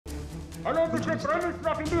Hello, Mr. Prime Minister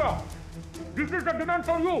of India. This is the demand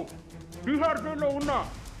for you. Bihar jail lo unna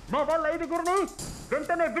మా వాళ్ళ 5గురిని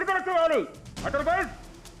వెంటనే విడుదల చేయాలి. Otherwise,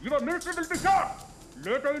 your minister will be shot.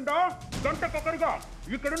 Late అయిందా గంటకొకరిగా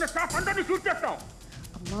ఇక్కడున్న staff అందరినీ షూట్ చేస్తాం.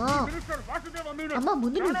 అమ్మా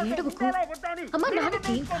ముందు నువ్వు ఏడవకు. అమ్మా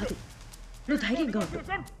నాన్నకేం కాదు, నువ్వు ధైర్యంగా ఉండు.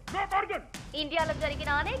 ఇండియాలో జరిగిన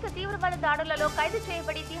అనేక తీవ్రవాద దాడులలో ఖైదు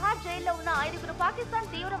చేయబడి తిహార్ జైల్లో ఉన్న 5గురు పాకిస్తాన్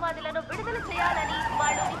తీవ్రవాదులను విడుదల చేయాలని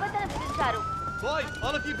వాళ్ళు నిబంధన విధించారు.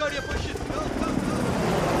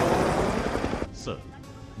 సార్,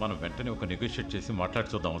 మనం వెంటనే ఒక నెగోషియేట్ చేసి మాట్లాడి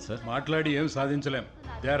చూద్దాం సార్. మాట్లాడి ఏం సాధించలేం.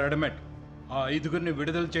 They are అడమెట్. ఆ 5గురిని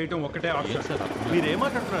విడుదల చేయడం ఒకటే ఆప్షన్. సార్, మీరేం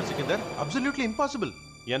మాట్లాడుతున్నారు సికిందర్? Absolutely impossible.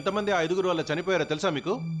 ఎంతమంది 5గురు వల్ల చనిపోయారో తెలుసా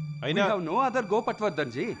మీకు? అయినా నో అదర్ గో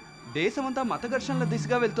పట్వర్ధన్జీ. దేశమంతా మత ఘర్షణల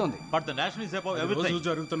దిశగా వెళ్తోంది. But the nation is above everything.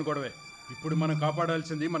 జరుగుతున్న గొడవే. ఇప్పుడు మనం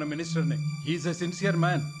కాపాడాల్సింది మన మినిస్టర్ని. He is a sincere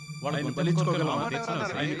man. వాళ్ళని బలించుకోగలమా?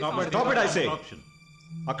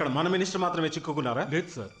 అక్కడ మన మినిస్టర్ మాత్రమే చిక్కుకున్నారా? లేదు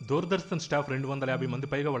సార్, దూరదర్శన్ స్టాఫ్ 250 మంది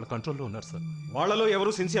పైగా వాళ్ళ కంట్రోల్లో ఉన్నారు సార్. వాళ్ళలో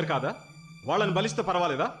ఎవరు సిన్సియర్ కాదా? వాళ్ళని బలిస్తే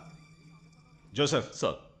పర్వాలేదా? జోసెఫ్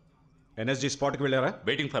సార్, ఎన్ఎస్జీ స్పాట్కి వెళ్ళారా?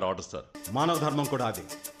 Waiting for order sir. మానవ ధర్మం కూడా అది.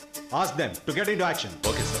 Ask them to get into action.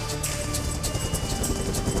 Okay sir.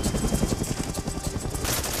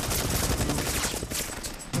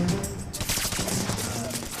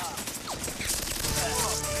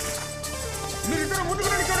 మీరిద్దరు ముందుకు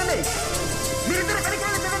రండి, చూడండి. మీరిద్దరు కడికి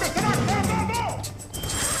రండి, చూడండి.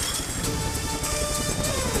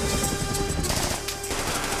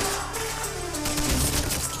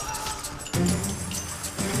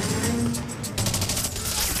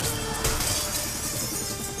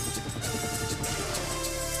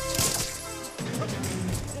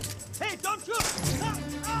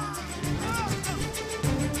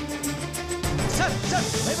 సార్ సార్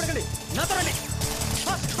భయపడకండి, నాతో రండి.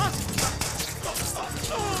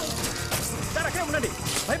 సార్ అక్కడే ఉండండి,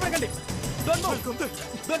 భయపడకండి. Don't move,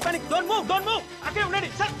 don't panic, don't move, don't move. అక్కడే ఉండండి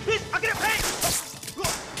సార్, ప్లీజ్ అక్కడే.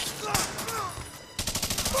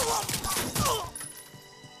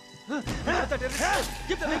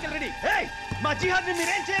 Keep the vehicle ready. హే, మా జిహాద్ ని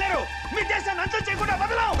మీరేం చేయలేరు. మీ దేశాన్ని అంతం చేయకుండా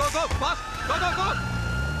వదలం. Go go fast, go go go.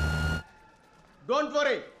 Don't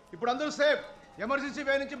worry, ఇప్పుడు అందరూ సేఫ్. ఎమర్జెన్సీ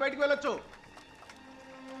వే నుంచి బయటికి వెళ్ళొచ్చు.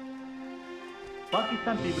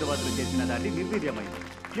 పాకిస్తాన్ తీవ్రవాదులు చేసిన దాడి నిర్వీర్యమైంది.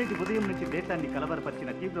 నేటి ఉదయం నుంచి దేశాన్ని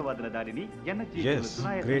కలవరపరిచిన తీవ్రవాదుల దాడిని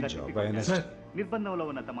నిర్బంధంలో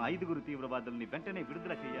ఉన్న తమ 5గురు తీవ్రవాదుల్ని వెంటనే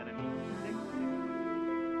విడుదల చేయాలని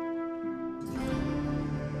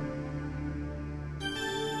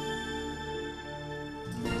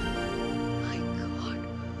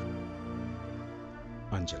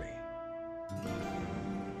అంజలి,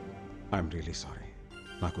 ఐఎమ్ రియలీ సారీ.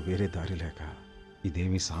 నాకు వేరే దారి లేక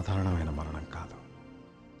ఇదేమీ సాధారణమైన మరణం కాదు,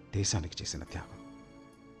 దేశానికి చేసిన త్యాగం.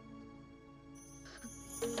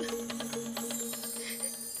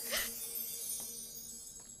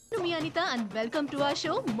 మీ Anitha and welcome to our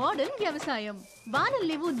show modern వ్యవసాయం. వానలు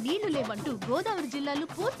లేవు, నీళ్లు లేవంటూ గోదావరి జిల్లాలో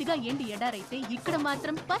పూర్తిగా ఎండి ఎడారైతే ఇక్కడ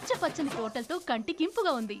మాత్రం పచ్చ పచ్చని తోటలతో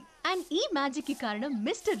కంటికింపుగా ఉంది. అండ్ ఈ మ్యాజిక్ కి కారణం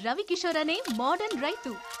మిస్టర్ రవి కిషోర్ అనే మోడర్న్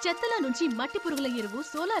రైతు. చెత్తల నుంచి మట్టి పురుగుల ఎరువు,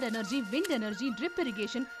 solar energy, wind energy, drip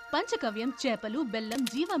irrigation, పంచకవ్యం, చేపలు, బెల్లం,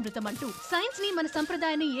 జీవామృతం అంటూ సైన్స్ ని మన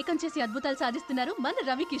సంప్రదాయాన్ని ఏకం చేసి అద్భుతాలు సాధిస్తున్నారు మన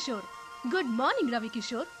రవి కిషోర్. గుడ్ మార్నింగ్ రవి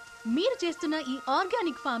కిషోర్, మీరు చేస్తున్న ఈ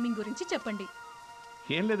ఆర్గానిక్ ఫార్మింగ్ గురించి చెప్పండి.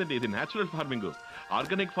 ఏం లేదండి, ఇది న్యాచురల్ ఫార్మింగ్.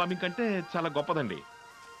 ఆర్గానిక్ ఫార్మింగ్ కంటే చాలా గొప్పదండి.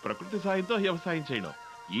 ప్రకృతి సాయంతో వ్యవసాయం చేయడం.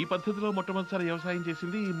 ఈ పద్ధతిలో మొట్టమొదటిసారి వ్యవసాయం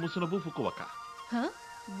చేసింది ముసునబు ఫుకువక.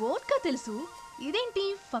 వోడ్కా తెలుసు, ఇదేంటి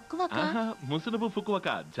ఫక్కువక? ముసునబు ఫుకువక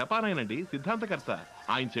జపాన్ ఆయనండి, సిద్ధాంతకర్త.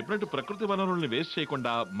 ఆయన చెప్పినట్టు ప్రకృతి వనరుల్ని వేస్ట్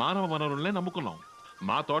చేయకుండా మానవ వనరుల్నే నమ్ముకున్నాం.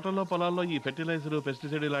 మా తోటల్లో పొలాల్లో ఈ ఫెర్టిలైజర్,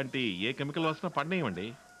 పెస్టిసైడ్ లాంటి ఏ కెమికల్ వాసన పడనేయండి.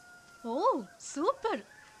 ఓ సూపర్,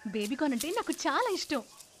 బేబీకార్న్ అంటే నాకు చాలా ఇష్టం.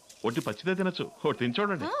 ఒట్టి పచ్చిదే తినచ్చు, ఒకటి తిని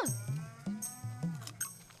చూడండి.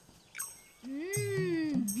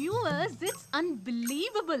 Viewers, it's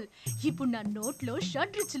unbelievable. ఇప్పుడు నా నోట్లో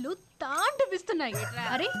షడ్రుచులు తాండవిస్తున్నాయి.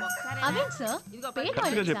 అరే అవేం సార్, పేట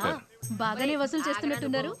బాగానే వసూలు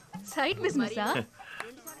చేస్తున్నట్టున్నారు. సైడ్ బిజినెసా?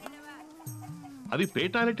 అది పే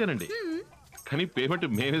టాయిలెటేనండి, కానీ పేమెంట్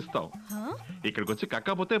మేమిస్తాం. ఇక్కడికి వచ్చి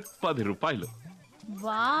కక్కపోతే 10 రూపాయలు.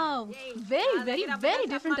 Wow, very very very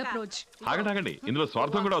different approach. ఆగండి, ఇందులో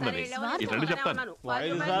స్వార్థం కూడా ఉందండి. ఇట్లా చెప్తాను.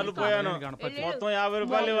 5 సార్లు పోయాను, మొత్తం 50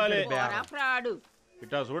 రూపాయలు ఇవ్వాలి.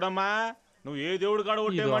 ఇట్లా చూడమ్మా, నువ్వు ఏ దేవుడు కాడ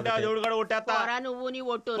కొట్టేమంటే ఆ దేవుడు కాడ కొట్టేస్తా. నువ్వు నీ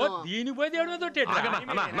ఒట్టు దీని పోయి దేవుడు మీద కొట్టేట.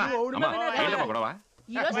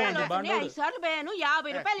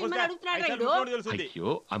 అయ్యో,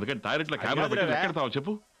 అందుకని టాయిలెట్ లో కెమెరా పెట్టి ఎక్కడతావు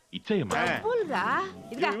చెప్పు. ఇచ్చేయమ్మా,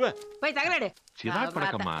 చిరాకు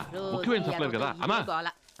పడకమ్మా, ముఖ్యమైన చెప్పలేదు కదా. అమ్మా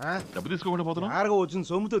డబ్బు తీసుకోకుండా పోతున్నావు? ఆరగ వచ్చిన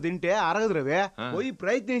సొమ్ముతో తింటే అరగదు రవే. పోయి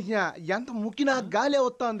ప్రయత్నించినా ఎంత ముక్కినా గాలే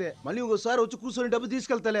వస్తుంది. మళ్ళీ ఇంకోసారి వచ్చి కూర్చొని డబ్బు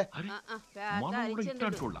తీసుకెళ్తాలే.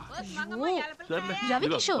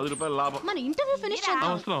 మన ఇంటర్వ్యూ ఫినిష్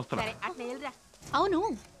చేద్దాం. అవును,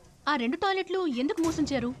 ఆ 2 టాయిలెట్లు ఎందుకు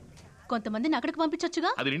మూసించారు? కొంతమందిని అక్కడికి పంపించొచ్చుగా.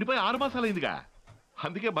 అది నిండిపోయి 6 మాసాలైందిగా,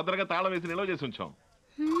 అందుకే భద్రంగా తాళం వేసి నిల్వ చేసి ఉంచాం.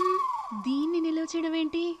 దీన్ని నిల్వ చేయడం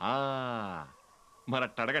ఏంటి?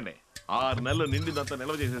 మరట్ట అడగండి. 6 నెలలు నిండినంత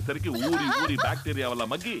నిల్వ చేసేసరికి ఊరి బ్యాక్టీరియా వల్ల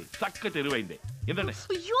మగ్గి చక్కటి ఎరువైంది. ఏంటంటే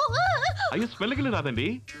అయ్యో స్మెల్కి రాదండి.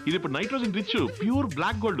 ఇది ఇప్పుడు nitrogen rich pure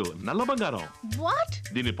black gold, నల్ల బంగారం.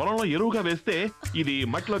 దీన్ని పొలంలో ఎరువుగా వేస్తే ఇది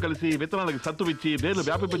మట్టిలో కలిసి విత్తనాలకు సత్తువిచ్చి వేర్లు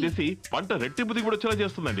వ్యాపింపజేసి పంట రెట్టింపు దిగుబడి వచ్చేలా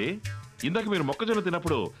చేస్తుందండి. ఇందాక మీరు మొక్కజొన్న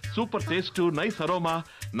తిన్నప్పుడు సూపర్ టేస్ట్, నైస్ అరోమా,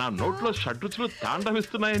 నా నోట్లో షడ్రుచులు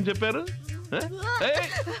తాండవిస్తున్నాయని చెప్పారు.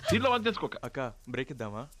 దీంట్లో వన్ చేసుకోక. అక్క బ్రేక్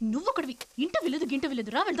ఇద్దామా? నువ్వు ఒకటివి, ఇంట విలేదు గింట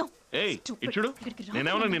విలేదు, రా వెళ్దాం. ఇచ్చుడు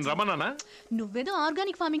నేనేమన్నా నేను రమ్మన్నానా? నువ్వేదో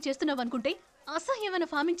ఆర్గానిక్ ఫార్మింగ్ చేస్తున్నావు అనుకుంటే అసహ్యమైన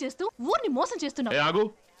ఫార్మింగ్ చేస్తూ ఊరిని మోసం చేస్తున్నావు. ఆగు,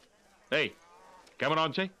 కెమెరా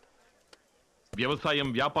ఆన్ చేయి. వ్యవసాయం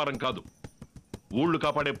వ్యాపారం కాదు. ఊళ్ళు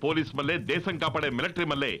కాపాడే పోలీస్ మల్లే, దేశం కాపాడే మిలిటరీ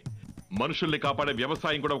మల్లే, మనుషుల్ని కాపాడే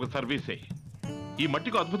వ్యవసాయం కూడా ఒక సర్వీసే. ఈ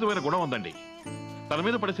మట్టికి అద్భుతమైన గుణం ఉందండి. తన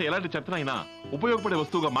మీద పడిసే ఎలాంటి చెత్తనైనా ఉపయోగపడే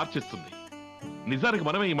వస్తువుగా మార్చేస్తుంది. నిజానికి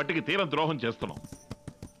మనమే ఈ మట్టికి తీరం ద్రోహం చేస్తున్నాం.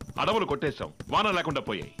 అడవులు కొట్టేశాం, వాన లేకుండా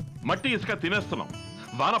పోయాయి. మట్టి ఇసుక తినేస్తున్నాం,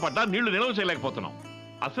 వాన పడ్డా నీళ్లు నిల్వ చేయలేకపోతున్నాం.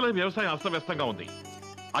 అసలే వ్యవసాయం అస్తవ్యస్తంగా ఉంది.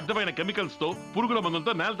 అడ్డమైన కెమికల్స్ తో, పురుగుల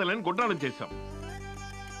మందులతో నేల తల్లిని గుడ్రాలం చేశాం.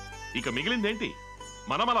 ఇక మిగిలిందేంటి?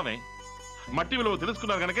 మనమలమే. మట్టి విలువ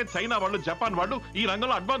తెలుసుకున్నారు కనుక చైనా వాళ్ళు, జపాన్ వాళ్ళు ఈ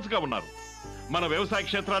రంగంలో అడ్వాన్స్ గా ఉన్నారు. మన వ్యవసాయ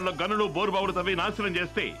క్షేత్రాల్లో గనులు, బోరుబావులు తవ్వి నాశనం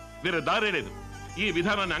చేస్తే వేరే దారే లేదు. ఈ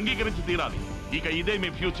విధానాన్ని అంగీకరించి తీరాలి. ఇక ఇదే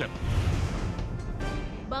మీ ఫ్యూచర్.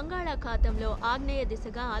 బంగాళాఖాతంలో ఆగ్నేయ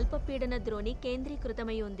దిశగా అల్పపీడన ద్రోణి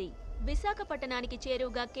కేంద్రీకృతమై ఉంది. విశాఖపట్టణానికి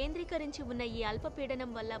చేరువుగా కేంద్రీకరించి ఉన్న ఈ అల్పపీడనం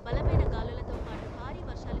వల్ల బలమైన గాలులతో పాటు భారీ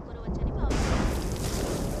వర్షాలు కురవచ్చని భావిస్తున్నారు.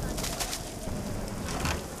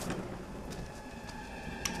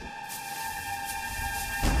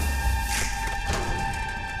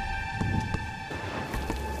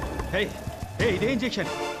 ఇదే ఇంజెక్షన్.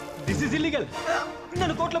 This is illegal.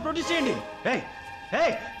 నన్ను కోర్టులో ప్రొడ్యూస్ చేయండి.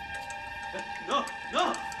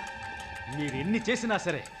 మీరు ఎన్ని చేసినా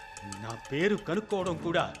సరే నా పేరు కనుక్కోవడం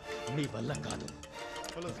కూడా మీ వల్ల కాదు.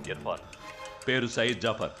 ఇర్ఫాన్, పేరు సయీద్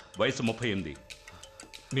జాఫర్, వయసు 38.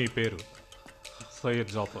 నీ పేరు?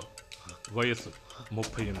 సయ్యద్ జాఫర్, వయసు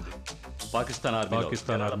 38. పాకిస్తాన్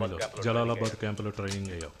ఆర్మీలో జలాలాబాద్ క్యాంపులో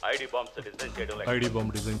ట్రైనింగ్ అయ్యావు. ఐడి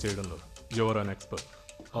బాంబ్ డిజైన్ చేయడంలో యువర్ అన్ ఎక్స్పర్ట్.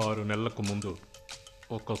 6 నెలలకు ముందు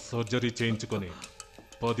ఒక సర్జరీ చేయించుకొని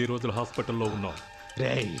 10 రోజులు హాస్పిటల్లో ఉన్నావు.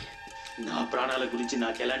 రేయ్, నా ప్రాణాల గురించి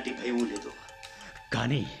నాకు ఎలాంటి భయం లేదు,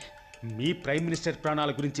 కానీ మీ ప్రైమ్ మినిస్టర్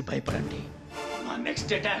ప్రాణాల గురించి భయపడండి. మా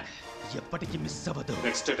నెక్స్ట్ అటాక్ ఎప్పటికీ మిస్ అవ్వదు.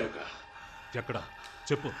 నెక్స్ట్ అటాక్ ఎక్కడ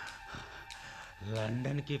చెప్పు?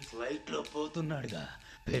 లండన్కి ఫ్లైట్లో పోతున్నాడుగా,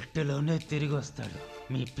 పెట్టెలోనే తిరిగి వస్తాడు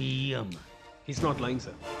మీ PM. He's not lying,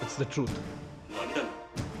 sir. It's the truth. London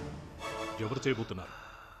ఎవరు చేయబోతున్నారు?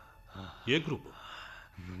 ఏ గ్రూప్?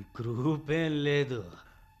 గ్రూప్ ఏం లేదు,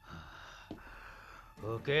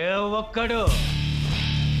 ఒకే ఒక్కడు.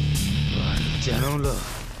 వాడు జనంలో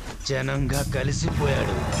జనంగా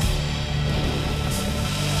కలిసిపోయాడు.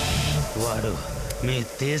 వాడు మీ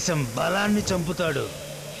దేశం బలాన్ని చంపుతాడు.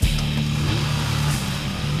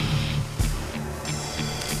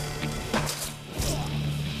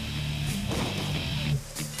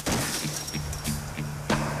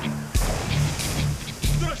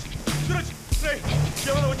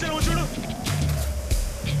 చూడు,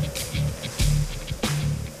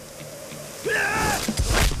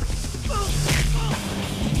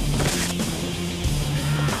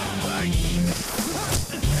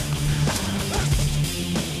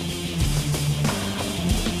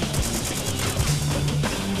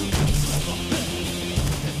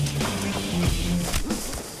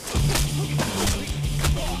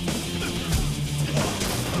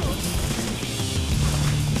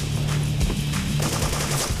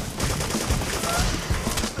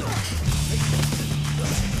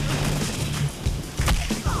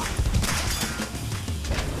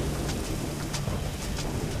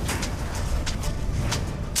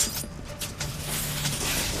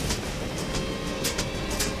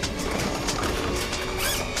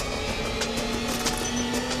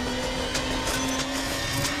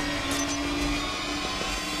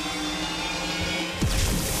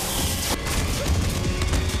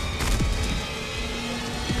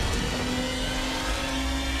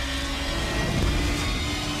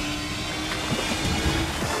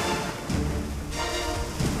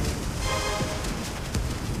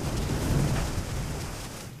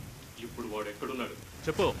 ఇప్పుడు వాడు ఎక్కడున్నాడు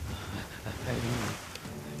చెప్పు.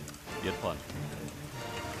 ఇర్ఫాన్,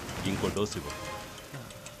 ఇంకో డోసు ఇవ్వు.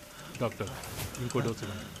 డాక్టర్, ఇంకో డోసు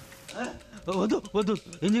ఇవ్వండి. వద్దు వద్దు,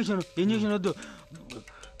 ఇంజెక్షన్ వద్దు, ఇంజెక్షన్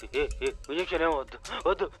ఏమో వద్దు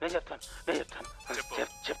వద్దు, నేను చెప్తాను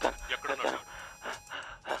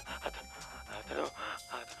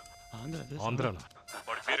ఆంధ్రాలో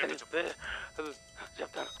వాడి పేరు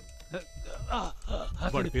చెప్తాను.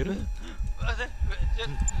 వాడి పేరు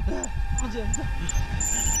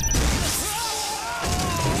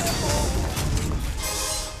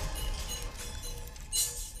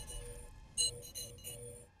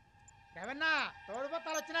ఏమన్నా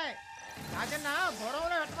తోడుబొత్తాలు వచ్చినాయి. రాజన్న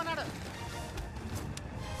గొడవలో పెట్టుకున్నాడు.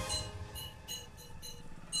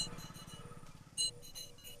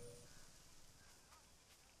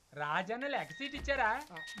 రాజన్న లెక్క సీట్ ఇచ్చారా?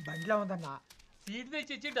 బండిలో ఉందన్నా. సీట్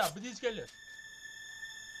తెచ్చి ఇచ్చి డబ్బు తీసుకెళ్ళు.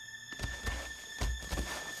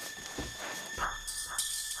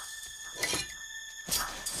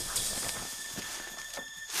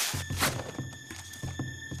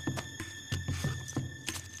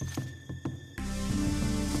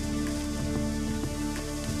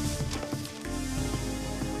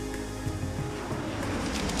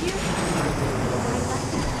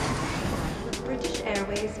 British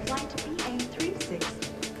Airways flight BA36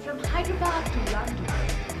 from Hyderabad to London.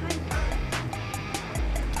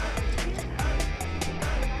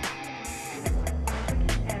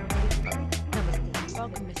 Namaste.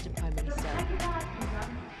 Welcome, Mr. Prime Minister.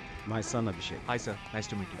 My son Abhishek. Hi, sir. Nice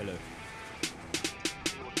to meet you. Hello.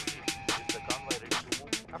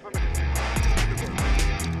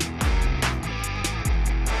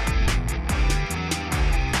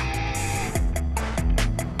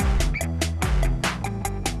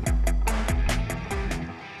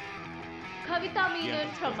 Kavita Menon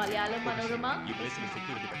from Malayalam Manorama, ఈ ప్లేస్లో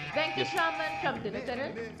security Venkatraman from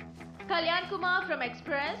Dinakaran, Kalyan Kumar from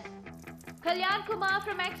Express, Kalyan Kumar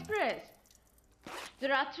from Express.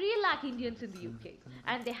 There are 3 lakh Indians in the UK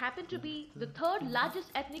and they happen to be the 3rd largest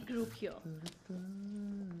ethnic group here.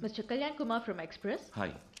 Mr. Kalyan Kumar from Express,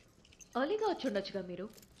 hi. earlyగా వచ్చుండొచ్చుగా మీరు.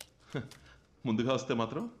 ముందుగా వస్తే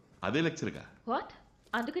మాత్రం అదే లెక్చర్గా. What?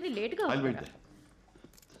 అందుకని లేట్గా I'll wait వస్తారా?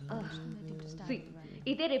 See,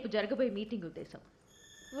 ఇదే రేపు జరగబోయే మీటింగ్ ఉద్దేశం.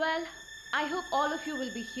 Well, I hope all of you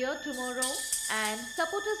will be here tomorrow and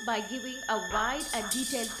support us by giving a wide and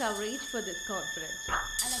detailed coverage for this conference.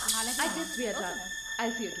 I guess we are done.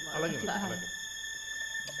 I'll see you tomorrow. Bye.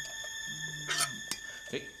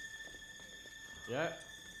 Hey. Yeah,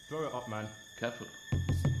 throw it up, man. Careful.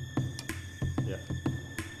 Yeah.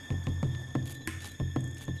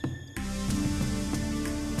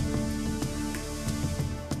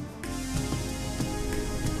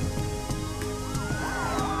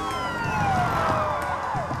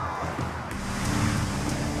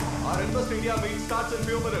 Our Invest India meet starts in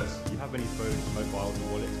few minutes. You have any phones, mobiles, or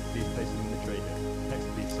wallets, please place them in the tray here. Next,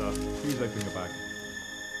 please, sir. Please open your bag.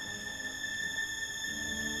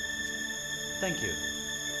 Thank you.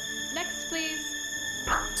 Next, please.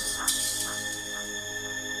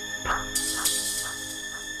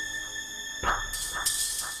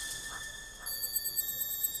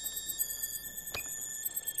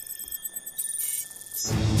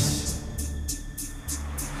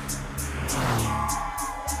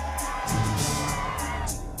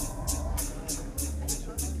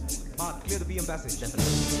 Mark, clear the BM passage.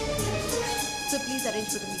 So please arrange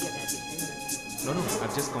for the media gathering. No,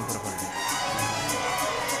 I've just come for a holiday.